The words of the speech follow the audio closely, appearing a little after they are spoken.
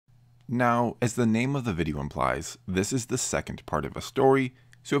Now, as the name of the video implies, this is the second part of a story,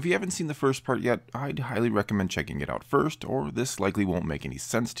 so if you haven't seen the first part yet, I'd highly recommend checking it out first, or this likely won't make any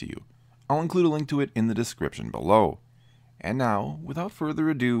sense to you. I'll include a link to it in the description below. And now, without further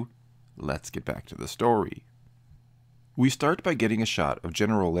ado, let's get back to the story. We start by getting a shot of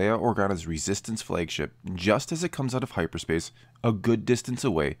General Leia Organa's Resistance flagship just as it comes out of hyperspace, a good distance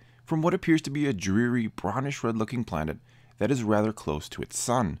away from what appears to be a dreary, brownish-red looking planet that is rather close to its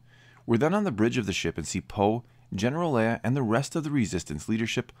sun. We're then on the bridge of the ship and see Poe, General Leia, and the rest of the Resistance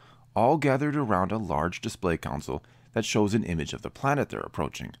leadership all gathered around a large display console that shows an image of the planet they're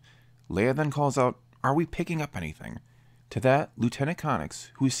approaching. Leia then calls out, "Are we picking up anything?" To that, Lieutenant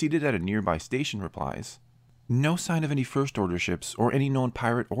Connix, who is seated at a nearby station, replies, "No sign of any First Order ships, or any known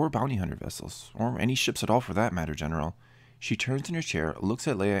pirate or bounty hunter vessels, or any ships at all for that matter, General." She turns in her chair, looks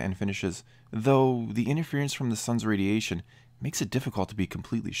at Leia, and finishes, "Though the interference from the sun's radiation makes it difficult to be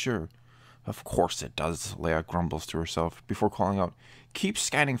completely sure." "Of course it does," Leia grumbles to herself, before calling out, "Keep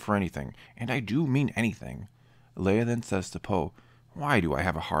scanning for anything, and I do mean anything." Leia then says to Poe, "Why do I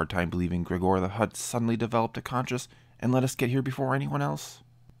have a hard time believing Gregor the Hutt suddenly developed a conscience and let us get here before anyone else?"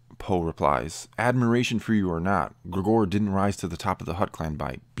 Poe replies, "Admiration for you or not, Gregor didn't rise to the top of the Hutt clan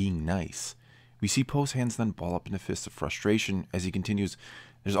by being nice." We see Poe's hands then ball up into fists of frustration as he continues,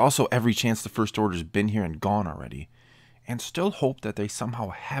 "There's also every chance the First Order's been here and gone already." "And still hope that they somehow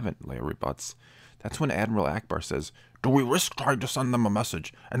haven't," Leia rebuts. That's when Admiral Akbar says, "Do we risk trying to send them a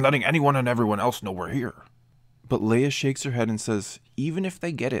message and letting anyone and everyone else know we're here?" But Leia shakes her head and says, "Even if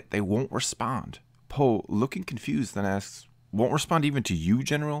they get it, they won't respond." Poe, looking confused, then asks, "Won't respond even to you,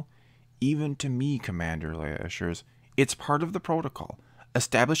 General?" "Even to me, Commander," Leia assures. "It's part of the protocol.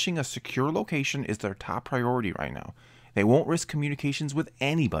 Establishing a secure location is their top priority right now. They won't risk communications with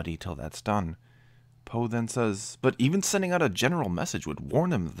anybody till that's done." Poe then says, "But even sending out a general message would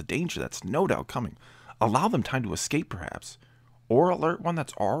warn them of the danger that's no doubt coming. Allow them time to escape, perhaps. Or alert one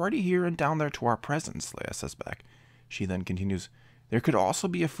that's already here and down there to our presence," Leia says back. She then continues, "There could also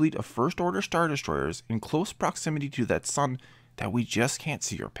be a fleet of First Order Star Destroyers in close proximity to that sun that we just can't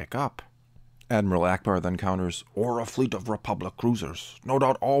see or pick up." Admiral Akbar then counters, "Or a fleet of Republic cruisers. No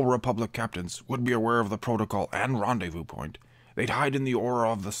doubt all Republic captains would be aware of the protocol and rendezvous point. They'd hide in the aura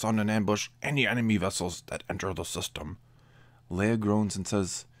of the sun and ambush any enemy vessels that enter the system." Leia groans and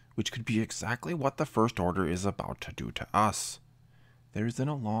says, "Which could be exactly what the First Order is about to do to us." There is then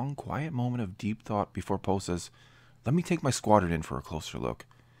a long, quiet moment of deep thought before Poe says, "Let me take my squadron in for a closer look."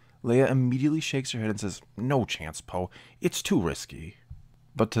 Leia immediately shakes her head and says, "No chance, Poe. It's too risky."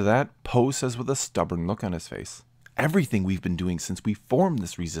 But to that, Poe says with a stubborn look on his face, "Everything we've been doing since we formed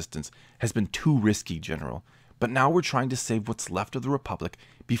this resistance has been too risky, General. But now we're trying to save what's left of the Republic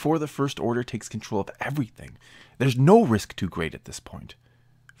before the First Order takes control of everything. There's no risk too great at this point."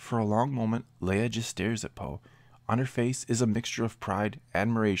 For a long moment, Leia just stares at Poe. On her face is a mixture of pride,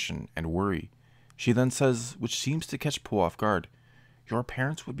 admiration, and worry. She then says, which seems to catch Poe off guard, "Your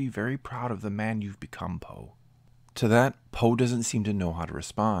parents would be very proud of the man you've become, Poe." To that, Poe doesn't seem to know how to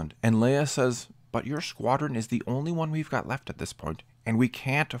respond, and Leia says, "But your squadron is the only one we've got left at this point, and we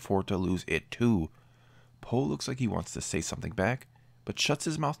can't afford to lose it too." Poe looks like he wants to say something back, but shuts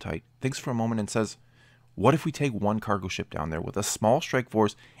his mouth tight, thinks for a moment, and says, "What if we take one cargo ship down there with a small strike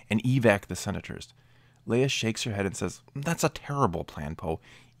force and evac the senators?" Leia shakes her head and says, "That's a terrible plan, Poe.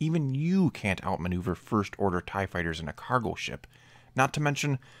 Even you can't outmaneuver First Order TIE fighters in a cargo ship. Not to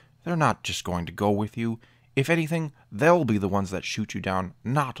mention, they're not just going to go with you. If anything, they'll be the ones that shoot you down,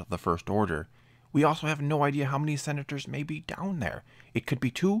 not the First Order. We also have no idea how many senators may be down there. It could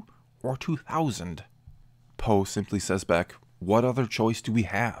be 2 or 2,000. Poe simply says back, "What other choice do we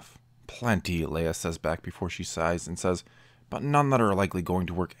have?" "Plenty," Leia says back before she sighs and says, "But none that are likely going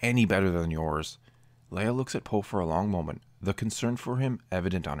to work any better than yours." Leia looks at Poe for a long moment, the concern for him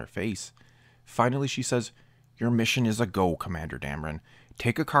evident on her face. Finally she says, "Your mission is a go, Commander Dameron.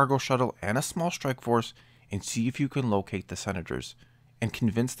 Take a cargo shuttle and a small strike force and see if you can locate the senators, and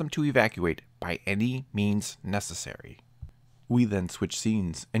convince them to evacuate by any means necessary." We then switch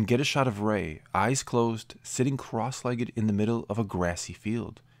scenes and get a shot of Rey, eyes closed, sitting cross-legged in the middle of a grassy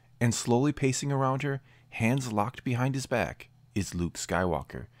field, and slowly pacing around her, hands locked behind his back, is Luke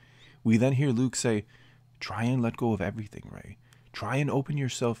Skywalker. We then hear Luke say, "Try and let go of everything, Rey. Try and open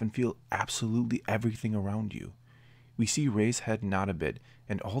yourself and feel absolutely everything around you." We see Rey's head nod a bit,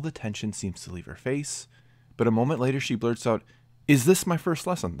 and all the tension seems to leave her face, but a moment later she blurts out, "Is this my first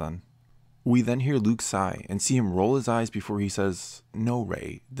lesson, then?" We then hear Luke sigh and see him roll his eyes before he says, "No,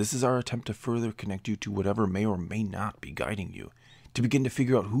 Rey, this is our attempt to further connect you to whatever may or may not be guiding you, to begin to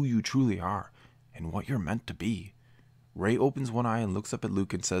figure out who you truly are, and what you're meant to be." Rey opens one eye and looks up at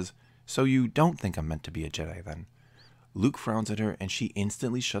Luke and says, So you don't think I'm meant to be a Jedi then? Luke frowns at her and she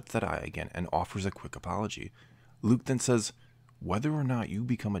instantly shuts that eye again and offers a quick apology. Luke then says, whether or not you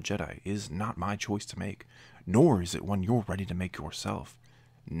become a Jedi is not my choice to make, nor is it one you're ready to make yourself.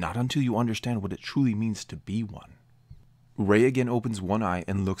 Not until you understand what it truly means to be one. Rey again opens one eye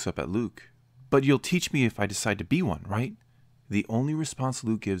and looks up at Luke. But you'll teach me if I decide to be one, right? The only response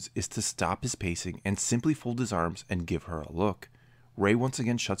Luke gives is to stop his pacing and simply fold his arms and give her a look. Rey once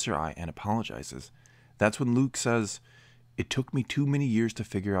again shuts her eye and apologizes. That's when Luke says, it took me too many years to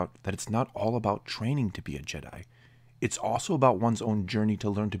figure out that it's not all about training to be a Jedi. It's also about one's own journey to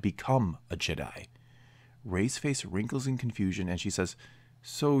learn to become a Jedi. Rey's face wrinkles in confusion and she says,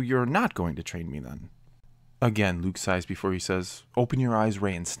 so you're not going to train me then? Again, Luke sighs before he says, open your eyes,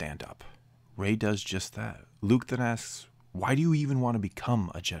 Rey, and stand up. Rey does just that. Luke then asks, why do you even want to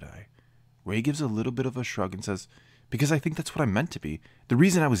become a Jedi? Rey gives a little bit of a shrug and says, because I think that's what I'm meant to be, the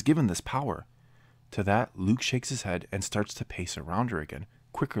reason I was given this power. To that, Luke shakes his head and starts to pace around her again,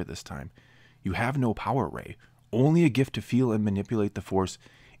 quicker this time. You have no power, Rey, only a gift to feel and manipulate the Force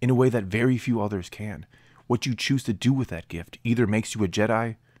in a way that very few others can. What you choose to do with that gift either makes you a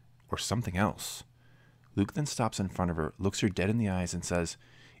Jedi or something else. Luke then stops in front of her, looks her dead in the eyes and says,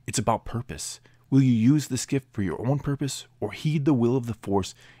 it's about purpose. Will you use this gift for your own purpose or heed the will of the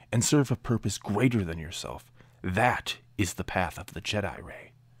Force and serve a purpose greater than yourself? That is the path of the Jedi,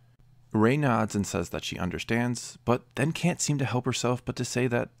 Rey. Rey nods and says that she understands, but then can't seem to help herself but to say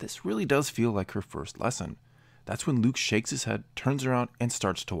that this really does feel like her first lesson. That's when Luke shakes his head, turns around, and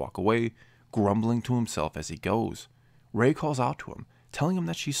starts to walk away, grumbling to himself as he goes. Rey calls out to him, telling him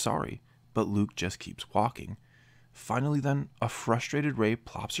that she's sorry, but Luke just keeps walking. Finally then, a frustrated Rey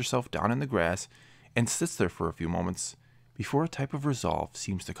plops herself down in the grass and sits there for a few moments before a type of resolve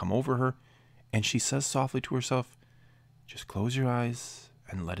seems to come over her, and she says softly to herself, just close your eyes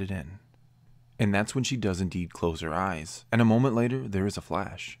and let it in. And that's when she does indeed close her eyes, and a moment later there is a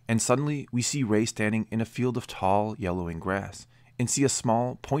flash, and suddenly we see Rey standing in a field of tall, yellowing grass, and see a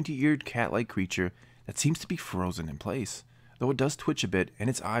small, pointy-eared cat-like creature that seems to be frozen in place, though it does twitch a bit and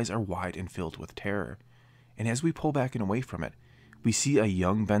its eyes are wide and filled with terror. And as we pull back and away from it, we see a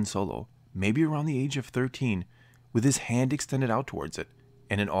young Ben Solo, maybe around the age of 13, with his hand extended out towards it,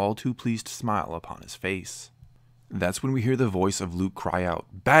 and an all-too-pleased smile upon his face. That's when we hear the voice of Luke cry out,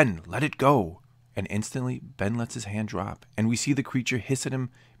 Ben, let it go! And instantly, Ben lets his hand drop, and we see the creature hiss at him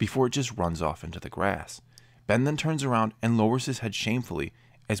before it just runs off into the grass. Ben then turns around and lowers his head shamefully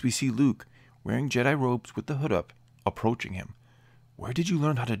as we see Luke, wearing Jedi robes with the hood up, approaching him. Where did you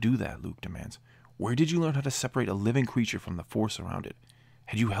learn how to do that? Luke demands. Where did you learn how to separate a living creature from the Force around it?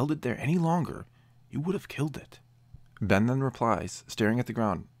 Had you held it there any longer, you would have killed it. Ben then replies, staring at the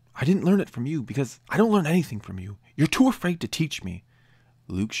ground, I didn't learn it from you because I don't learn anything from you. You're too afraid to teach me.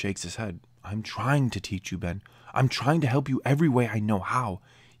 Luke shakes his head. I'm trying to teach you, Ben. I'm trying to help you every way I know how,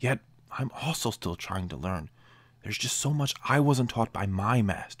 yet I'm also still trying to learn. There's just so much I wasn't taught by my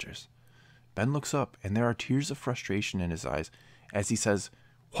masters. Ben looks up, and there are tears of frustration in his eyes as he says,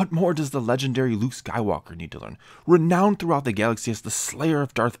 what more does the legendary Luke Skywalker need to learn, renowned throughout the galaxy as the slayer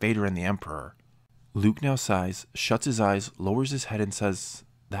of Darth Vader and the Emperor? Luke now sighs, shuts his eyes, lowers his head, and says,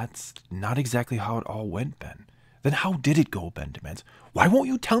 that's not exactly how it all went, Ben. Then how did it go, Ben demands. Why won't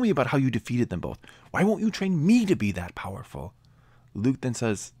you tell me about how you defeated them both? Why won't you train me to be that powerful? Luke then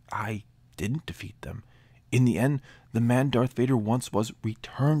says, I didn't defeat them. In the end, the man Darth Vader once was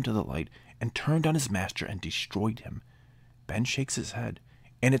returned to the light and turned on his master and destroyed him. Ben shakes his head,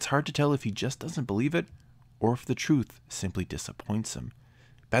 and it's hard to tell if he just doesn't believe it or if the truth simply disappoints him.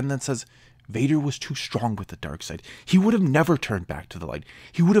 Ben then says, Vader was too strong with the dark side. He would have never turned back to the light.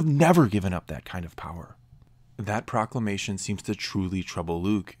 He would have never given up that kind of power. That proclamation seems to truly trouble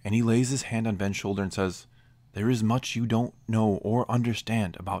Luke, and he lays his hand on Ben's shoulder and says, there is much you don't know or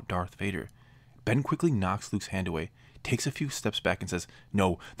understand about Darth Vader. Ben quickly knocks Luke's hand away, takes a few steps back and says,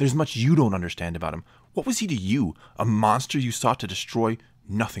 no, there's much you don't understand about him. What was he to you? A monster you sought to destroy?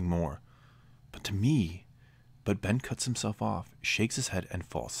 Nothing more. But to me... But Ben cuts himself off, shakes his head, and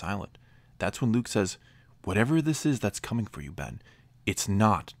falls silent. That's when Luke says, whatever this is that's coming for you, Ben, it's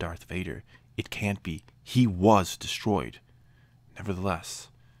not Darth Vader. It can't be. He was destroyed. Nevertheless,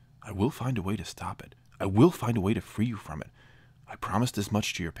 I will find a way to stop it. I will find a way to free you from it. I promised as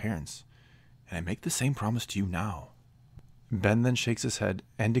much to your parents, and I make the same promise to you now. Ben then shakes his head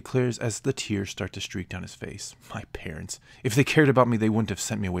and declares as the tears start to streak down his face, my parents. If they cared about me, they wouldn't have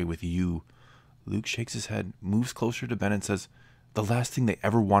sent me away with you. Luke shakes his head, moves closer to Ben and says, the last thing they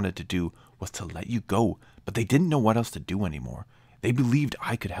ever wanted to do was to let you go, but they didn't know what else to do anymore. They believed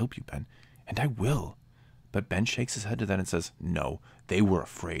I could help you, Ben, and I will. But Ben shakes his head to that and says, no, they were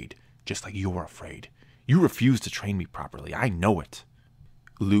afraid. just like you're afraid. You refuse to train me properly. I know it.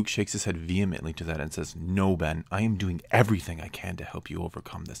 Luke shakes his head vehemently to that and says, "No, Ben, I am doing everything I can to help you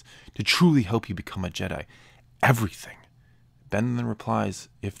overcome this, to truly help you become a Jedi. Everything." Ben then replies,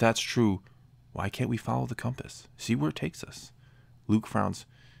 "If that's true, why can't we follow the compass? See where it takes us?" Luke frowns,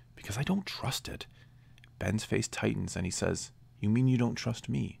 "Because I don't trust it." Ben's face tightens and he says, "You mean you don't trust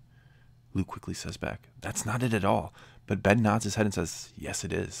me?" Luke quickly says back, "That's not it at all." But Ben nods his head and says, "Yes,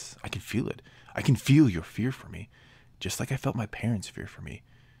 it is. I can feel it. I can feel your fear for me, just like I felt my parents' fear for me.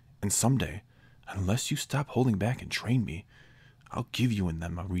 And someday, unless you stop holding back and train me, I'll give you and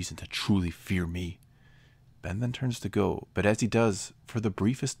them a reason to truly fear me." Ben then turns to go, but as he does, for the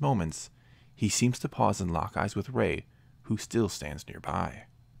briefest moments, he seems to pause and lock eyes with Rey, who still stands nearby.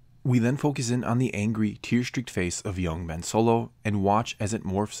 We then focus in on the angry, tear-streaked face of young Ben Solo and watch as it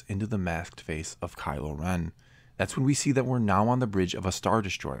morphs into the masked face of Kylo Ren. That's when we see that we're now on the bridge of a Star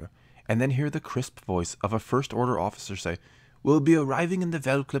Destroyer, and then hear the crisp voice of a First Order officer say, "We'll be arriving in the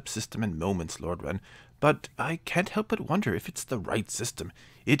Velclip system in moments, Lord Ren, but I can't help but wonder if it's the right system.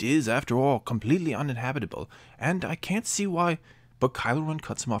 It is, after all, completely uninhabitable, and I can't see why—" But Kylo Ren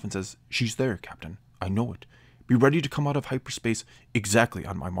cuts him off and says, "She's there, Captain. I know it. Be ready to come out of hyperspace exactly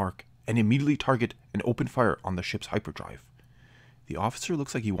on my mark, and immediately target and open fire on the ship's hyperdrive." The officer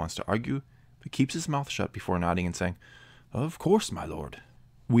looks like he wants to argue, but keeps his mouth shut before nodding and saying, "Of course, my lord."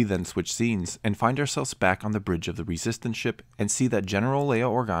 We then switch scenes and find ourselves back on the bridge of the Resistance ship and see that General Leia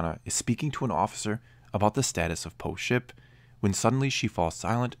Organa is speaking to an officer about the status of Poe's ship, when suddenly she falls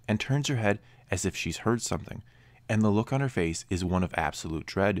silent and turns her head as if she's heard something, and the look on her face is one of absolute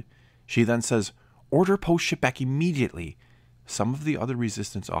dread. She then says, "Order Poe's ship back immediately." Some of the other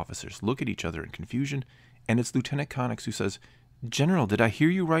Resistance officers look at each other in confusion, and it's Lieutenant Connix who says, "General, did I hear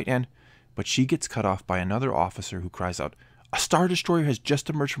you right?" But she gets cut off by another officer who cries out, "A Star Destroyer has just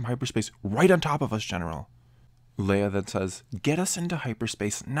emerged from hyperspace right on top of us, General." Leia then says, "Get us into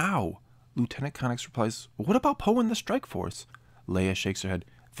hyperspace now." Lieutenant Connix replies, "What about Poe and the Strike Force?" Leia shakes her head.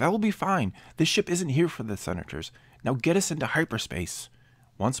 "That will be fine. This ship isn't here for the Senators. Now get us into hyperspace."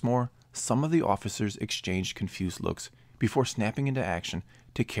 Once more, some of the officers exchange confused looks before snapping into action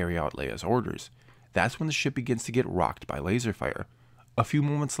to carry out Leia's orders. That's when the ship begins to get rocked by laser fire. A few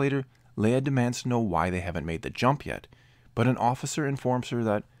moments later, Leia demands to know why they haven't made the jump yet, but an officer informs her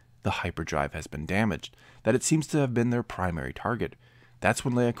that the hyperdrive has been damaged, that it seems to have been their primary target. That's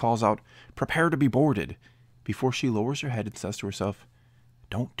when Leia calls out, "Prepare to be boarded," before she lowers her head and says to herself,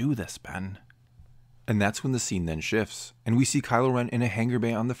 "Don't do this, Ben." And that's when the scene then shifts, and we see Kylo Ren in a hangar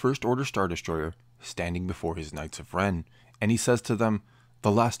bay on the First Order Star Destroyer, standing before his Knights of Ren, and he says to them,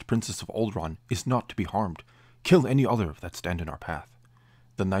 "The last Princess of Alderaan is not to be harmed. Kill any other that stand in our path."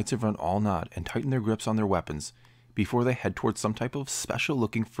 The Knights of Ren all nod and tighten their grips on their weapons before they head towards some type of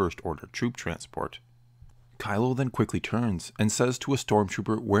special-looking First Order troop transport. Kylo then quickly turns and says to a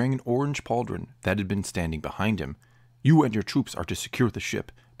stormtrooper wearing an orange pauldron that had been standing behind him, "You and your troops are to secure the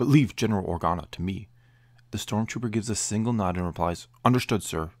ship, but leave General Organa to me." The stormtrooper gives a single nod and replies, "Understood,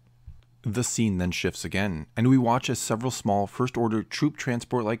 sir." The scene then shifts again, and we watch as several small First Order troop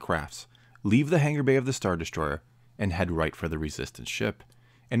transport-like crafts leave the hangar bay of the Star Destroyer and head right for the Resistance ship.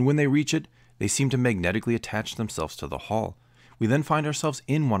 And when they reach it, they seem to magnetically attach themselves to the hull. We then find ourselves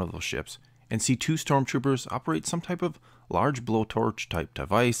in one of those ships and see two stormtroopers operate some type of large blowtorch-type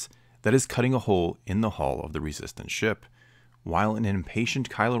device that is cutting a hole in the hull of the Resistance ship, while an impatient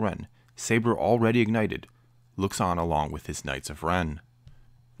Kylo Ren, saber already ignited, looks on along with his Knights of Ren.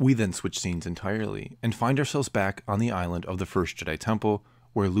 We then switch scenes entirely and find ourselves back on the island of the First Jedi Temple,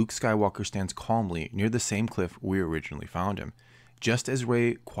 where Luke Skywalker stands calmly near the same cliff we originally found him, just as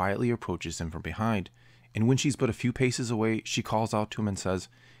Rey quietly approaches him from behind, and when she's but a few paces away, she calls out to him and says,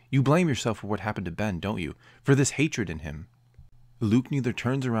 "You blame yourself for what happened to Ben, don't you? For this hatred in him." Luke neither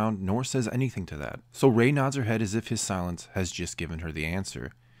turns around nor says anything to that, so Rey nods her head as if his silence has just given her the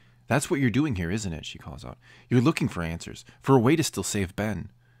answer. "That's what you're doing here, isn't it?" she calls out. "You're looking for answers, for a way to still save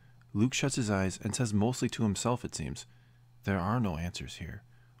Ben." Luke shuts his eyes and says mostly to himself, it seems, "There are no answers here.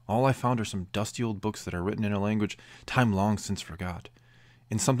 All I found are some dusty old books that are written in a language time long since forgot.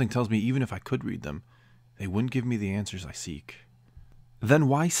 And something tells me even if I could read them, they wouldn't give me the answers I seek." "Then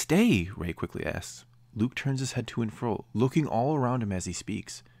why stay?" Rey quickly asks. Luke turns his head to and fro, looking all around him as he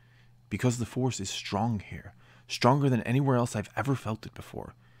speaks. "Because the Force is strong here, stronger than anywhere else I've ever felt it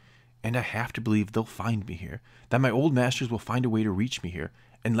before. And I have to believe they'll find me here, that my old masters will find a way to reach me here,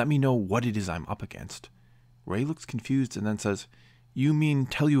 and let me know what it is I'm up against." Rey looks confused and then says, "You mean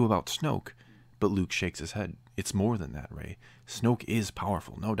tell you about Snoke?" But Luke shakes his head. "It's more than that, Rey. Snoke is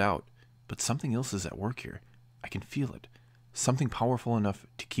powerful, no doubt. But something else is at work here. I can feel it. something powerful enough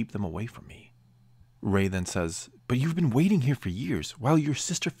to keep them away from me. Rey then says, but you've been waiting here for years, while your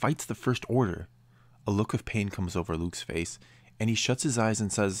sister fights the First Order. A look of pain comes over Luke's face, and he shuts his eyes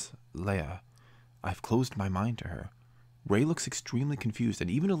and says, Leia, I've closed my mind to her. Rey looks extremely confused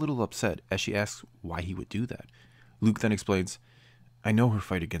and even a little upset as she asks why he would do that. Luke then explains, I know her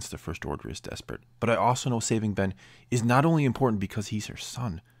fight against the First Order is desperate, but I also know saving Ben is not only important because he's her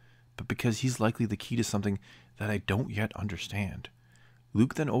son, but because he's likely the key to something that I don't yet understand.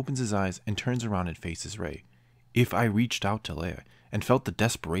 Luke then opens his eyes and turns around and faces Rey. If I reached out to Leia and felt the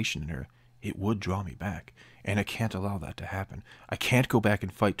desperation in her, it would draw me back, and I can't allow that to happen. I can't go back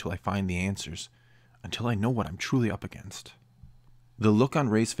and fight till I find the answers, until I know what I'm truly up against. The look on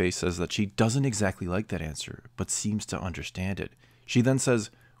Rey's face says that she doesn't exactly like that answer, but seems to understand it. She then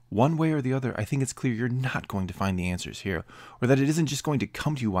says, one way or the other, I think it's clear you're not going to find the answers here, or that it isn't just going to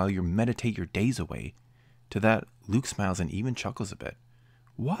come to you while you meditate your days away. To that, Luke smiles and even chuckles a bit.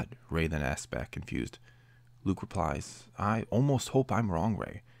 What? Rey then asks back, confused. Luke replies, I almost hope I'm wrong,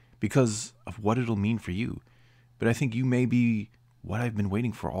 Rey, because of what it'll mean for you, but I think you may be what I've been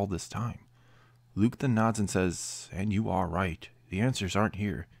waiting for all this time. Luke then nods and says, and you are right, the answers aren't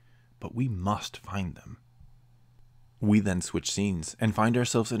here, but we must find them. We then switch scenes and find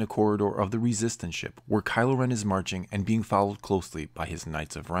ourselves in a corridor of the Resistance ship where Kylo Ren is marching and being followed closely by his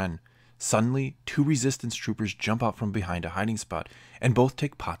Knights of Ren. Suddenly, two Resistance troopers jump out from behind a hiding spot and both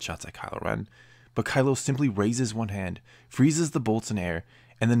take potshots at Kylo Ren, but Kylo simply raises one hand, freezes the bolts in air,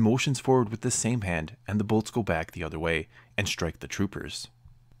 and then motions forward with the same hand, and the bolts go back the other way and strike the troopers.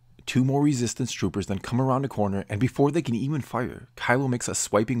 Two more Resistance troopers then come around a corner, and before they can even fire, Kylo makes a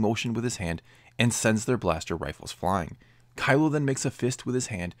swiping motion with his hand and sends their blaster rifles flying. Kylo then makes a fist with his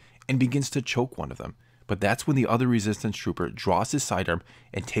hand and begins to choke one of them, but that's when the other Resistance trooper draws his sidearm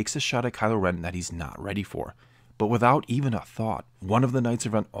and takes a shot at Kylo Ren that he's not ready for. But without even a thought, one of the Knights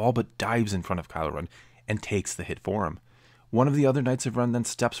of Ren all but dives in front of Kylo Ren and takes the hit for him. One of the other Knights of Ren then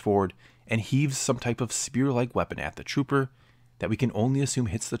steps forward and heaves some type of spear-like weapon at the trooper that we can only assume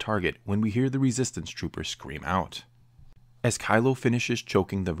hits the target when we hear the Resistance trooper scream out. As Kylo finishes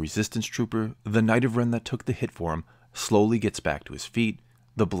choking the Resistance trooper, the Knight of Ren that took the hit for him slowly gets back to his feet,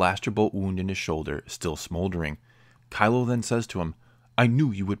 the blaster bolt wound in his shoulder still smoldering. Kylo then says to him, I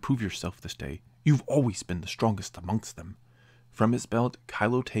knew you would prove yourself this day. You've always been the strongest amongst them. From his belt,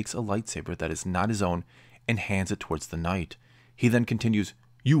 Kylo takes a lightsaber that is not his own and hands it towards the knight. He then continues,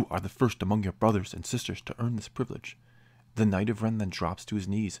 you are the first among your brothers and sisters to earn this privilege. The Knight of Ren then drops to his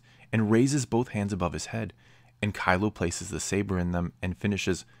knees and raises both hands above his head, and Kylo places the saber in them and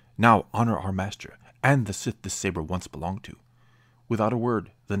finishes, now honor our master and the Sith this saber once belonged to. Without a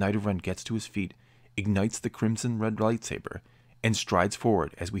word, the Knight of Ren gets to his feet, ignites the crimson red lightsaber, and strides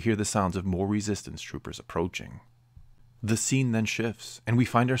forward as we hear the sounds of more Resistance troopers approaching. The scene then shifts, and we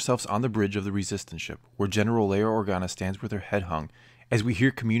find ourselves on the bridge of the Resistance ship, where General Leia Organa stands with her head hung, as we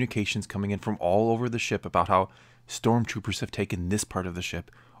hear communications coming in from all over the ship about how stormtroopers have taken this part of the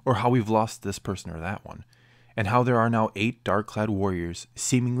ship, or how we've lost this person or that one, and how there are now 8 dark-clad warriors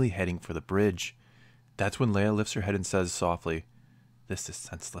seemingly heading for the bridge. That's when Leia lifts her head and says softly, this is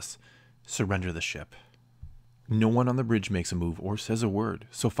senseless. Surrender the ship. No one on the bridge makes a move or says a word,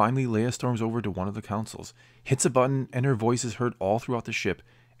 so finally Leia storms over to one of the councils, hits a button, and her voice is heard all throughout the ship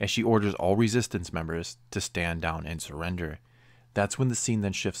as she orders all Resistance members to stand down and surrender. That's when the scene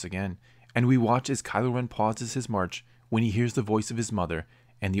then shifts again, and we watch as Kylo Ren pauses his march when he hears the voice of his mother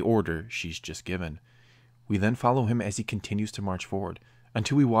and the order she's just given. We then follow him as he continues to march forward,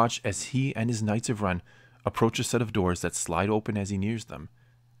 until we watch as he and his Knights of Ren approach a set of doors that slide open as he nears them,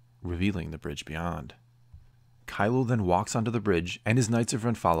 revealing the bridge beyond. Kylo then walks onto the bridge, and his Knights of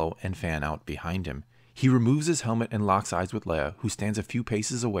Ren follow and fan out behind him. He removes his helmet and locks eyes with Leia, who stands a few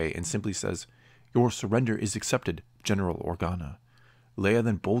paces away and simply says, your surrender is accepted, General Organa. Leia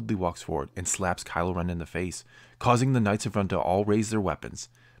then boldly walks forward and slaps Kylo Ren in the face, causing the Knights of Ren to all raise their weapons,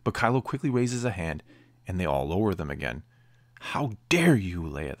 but Kylo quickly raises a hand, and they all lower them again. How dare you,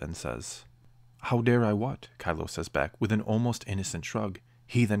 Leia then says. How dare I what? Kylo says back with an almost innocent shrug.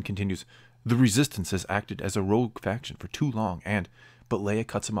 He then continues, the Resistance has acted as a rogue faction for too long but Leia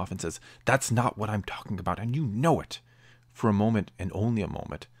cuts him off and says, that's not what I'm talking about, and you know it. For a moment, and only a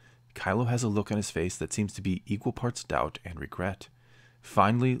moment, Kylo has a look on his face that seems to be equal parts doubt and regret.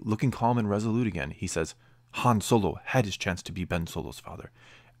 Finally, looking calm and resolute again, he says, Han Solo had his chance to be Ben Solo's father,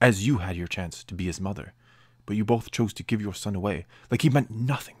 as you had your chance to be his mother, but you both chose to give your son away, like he meant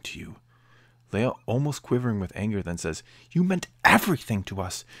nothing to you. Leia, almost quivering with anger, then says, you meant everything to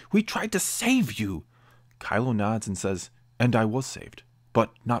us. We tried to save you. Kylo nods and says, and I was saved,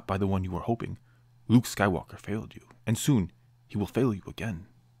 but not by the one you were hoping. Luke Skywalker failed you, and soon he will fail you again.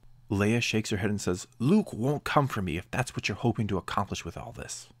 Leia shakes her head and says, Luke won't come for me if that's what you're hoping to accomplish with all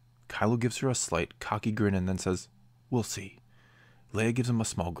this. Kylo gives her a slight, cocky grin and then says, we'll see. Leia gives him a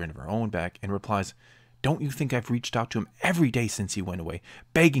small grin of her own back and replies, don't you think I've reached out to him every day since he went away,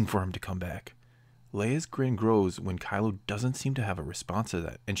 begging for him to come back? Leia's grin grows when Kylo doesn't seem to have a response to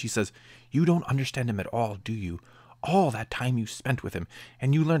that, and she says, you don't understand him at all, do you? All that time you spent with him,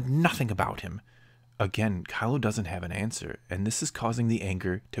 and you learned nothing about him. Again, Kylo doesn't have an answer, and this is causing the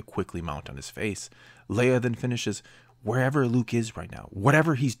anger to quickly mount on his face. Leia then finishes, wherever Luke is right now,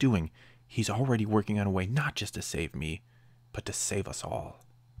 whatever he's doing, he's already working on a way not just to save me, but to save us all.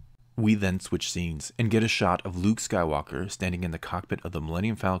 We then switch scenes and get a shot of Luke Skywalker standing in the cockpit of the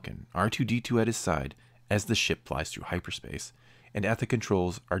Millennium Falcon, R2-D2 at his side, as the ship flies through hyperspace, and at the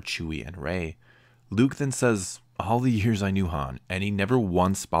controls are Chewie and Rey. Luke then says, all the years I knew Han, and he never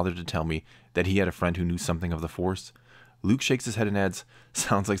once bothered to tell me that he had a friend who knew something of the Force. Luke shakes his head and adds,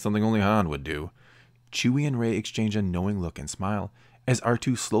 sounds like something only Han would do. Chewie and Rey exchange a knowing look and smile, as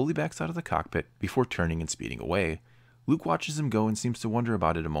R2 slowly backs out of the cockpit before turning and speeding away. Luke watches him go and seems to wonder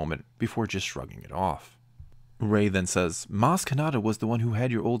about it a moment before just shrugging it off. Rey then says, Maz Kanata was the one who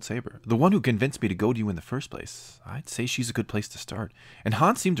had your old saber, the one who convinced me to go to you in the first place. I'd say she's a good place to start, and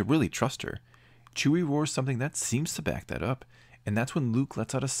Han seemed to really trust her. Chewie roars something that seems to back that up, and that's when Luke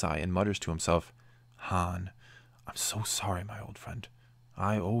lets out a sigh and mutters to himself, Han, I'm so sorry, my old friend.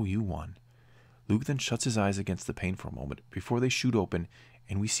 I owe you one. Luke then shuts his eyes against the pain for a moment before they shoot open,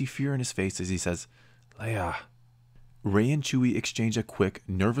 and we see fear in his face as he says, Leia. Rey and Chewie exchange a quick,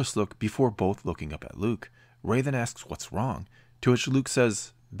 nervous look before both looking up at Luke. Rey then asks what's wrong, to which Luke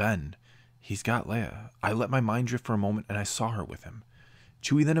says, Ben, he's got Leia. I let my mind drift for a moment and I saw her with him.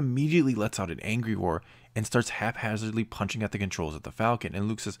 Chewie then immediately lets out an angry roar and starts haphazardly punching at the controls of the Falcon, and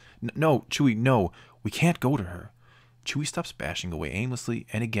Luke says, no, Chewie, no, we can't go to her. Chewie stops bashing away aimlessly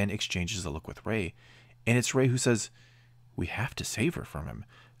and again exchanges a look with Rey, and it's Rey who says, we have to save her from him.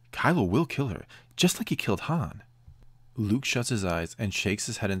 Kylo will kill her, just like he killed Han. Luke shuts his eyes and shakes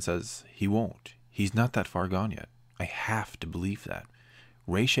his head and says, he won't. He's not that far gone yet. I have to believe that.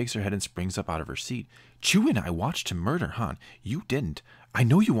 Rey shakes her head and springs up out of her seat. Chewie and I watched him murder Han. You didn't. I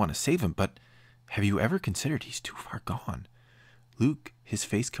know you want to save him, but have you ever considered he's too far gone? Luke, his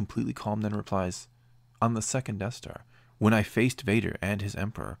face completely calm, then replies, on the second Death Star, when I faced Vader and his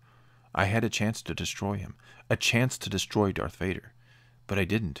Emperor, I had a chance to destroy him, a chance to destroy Darth Vader. But I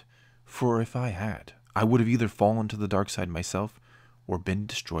didn't, for if I had, I would have either fallen to the dark side myself or been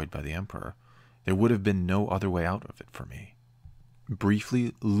destroyed by the Emperor. There would have been no other way out of it for me.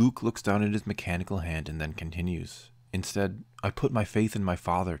 Briefly, Luke looks down at his mechanical hand and then continues. Instead, I put my faith in my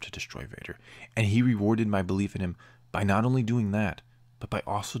father to destroy Vader, and he rewarded my belief in him by not only doing that, but by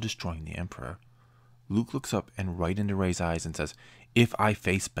also destroying the Emperor. Luke looks up and right into Rey's eyes and says, if I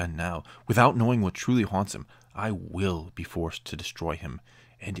face Ben now, without knowing what truly haunts him, I will be forced to destroy him,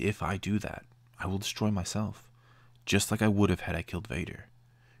 and if I do that, I will destroy myself, just like I would have had I killed Vader.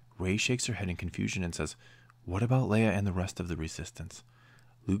 Rey shakes her head in confusion and says, what about Leia and the rest of the Resistance?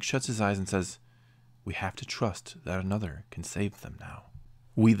 Luke shuts his eyes and says, we have to trust that another can save them now.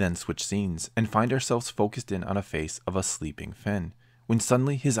 We then switch scenes and find ourselves focused in on a face of a sleeping Finn, when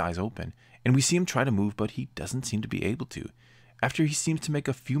suddenly his eyes open, and we see him try to move, but he doesn't seem to be able to. After he seems to make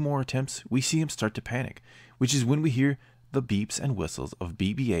a few more attempts, we see him start to panic, which is when we hear the beeps and whistles of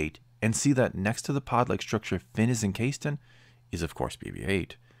BB-8 and see that next to the pod-like structure Finn is encased in is of course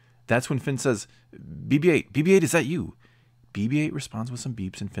BB-8. That's when Finn says, BB-8, BB-8, is that you? BB-8 responds with some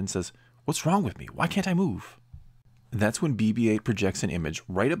beeps and Finn says, what's wrong with me? Why can't I move? That's when BB-8 projects an image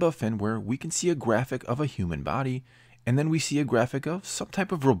right above Finn where we can see a graphic of a human body, and then we see a graphic of some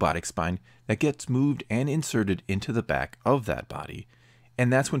type of robotic spine that gets moved and inserted into the back of that body.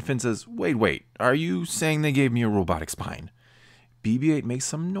 And that's when Finn says, wait, are you saying they gave me a robotic spine? BB-8 makes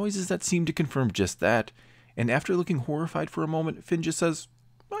some noises that seem to confirm just that, and after looking horrified for a moment, Finn just says,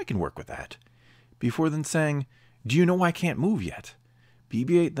 I can work with that. Before then saying, do you know I can't move yet?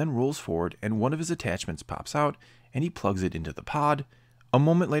 BB-8 then rolls forward and one of his attachments pops out and he plugs it into the pod. A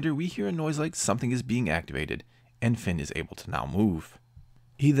moment later we hear a noise like something is being activated and Finn is able to now move.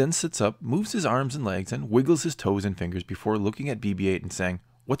 He then sits up, moves his arms and legs and wiggles his toes and fingers before looking at BB-8 and saying,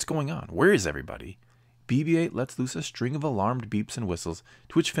 what's going on? Where is everybody? BB-8 lets loose a string of alarmed beeps and whistles,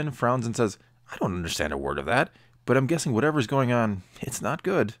 to which Finn frowns and says, I don't understand a word of that, but I'm guessing whatever's going on, it's not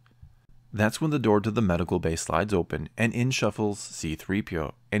good. That's when the door to the medical bay slides open, and in shuffles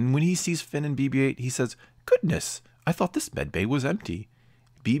C-3PO, and when he sees Finn and BB-8, he says, goodness, I thought this med bay was empty.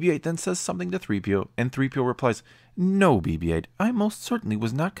 BB-8 then says something to 3PO, and 3PO replies, no, BB-8, I most certainly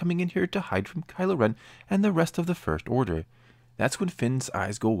was not coming in here to hide from Kylo Ren and the rest of the First Order. That's when Finn's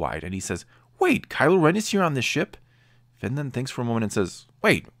eyes go wide and he says, "Wait, Kylo Ren is here on this ship?" Finn then thinks for a moment and says,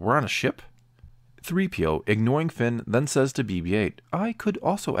 "Wait, we're on a ship?" 3PO, ignoring Finn, then says to BB-8, "I could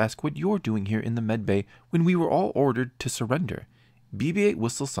also ask what you're doing here in the medbay when we were all ordered to surrender." BB-8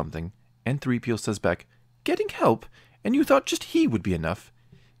 whistles something, and 3PO says back, "Getting help? And you thought just he would be enough?"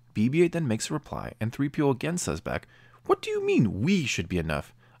 BB-8 then makes a reply, and 3PO again says back, "What do you mean we should be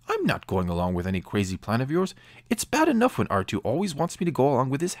enough? I'm not going along with any crazy plan of yours. It's bad enough when R2 always wants me to go along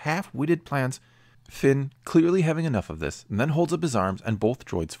with his half-witted plans." Finn, clearly having enough of this, then holds up his arms and both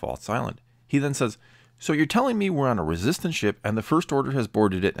droids fall silent. He then says, "So you're telling me we're on a resistance ship and the First Order has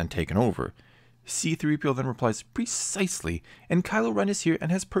boarded it and taken over?" C-3PO then replies, "Precisely, and Kylo Ren is here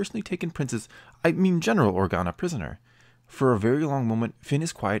and has personally taken General Organa prisoner." For a very long moment, Finn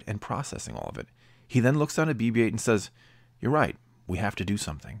is quiet and processing all of it. He then looks down at BB-8 and says, "You're right, we have to do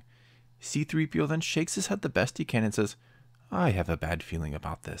something." C-3PO then shakes his head the best he can and says, "I have a bad feeling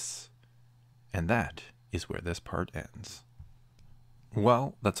about this." And that is where this part ends.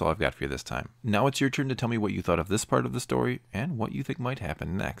 Well, that's all I've got for you this time. Now it's your turn to tell me what you thought of this part of the story and what you think might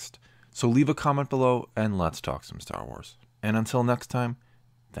happen next. So leave a comment below and let's talk some Star Wars. And until next time,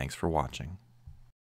 thanks for watching.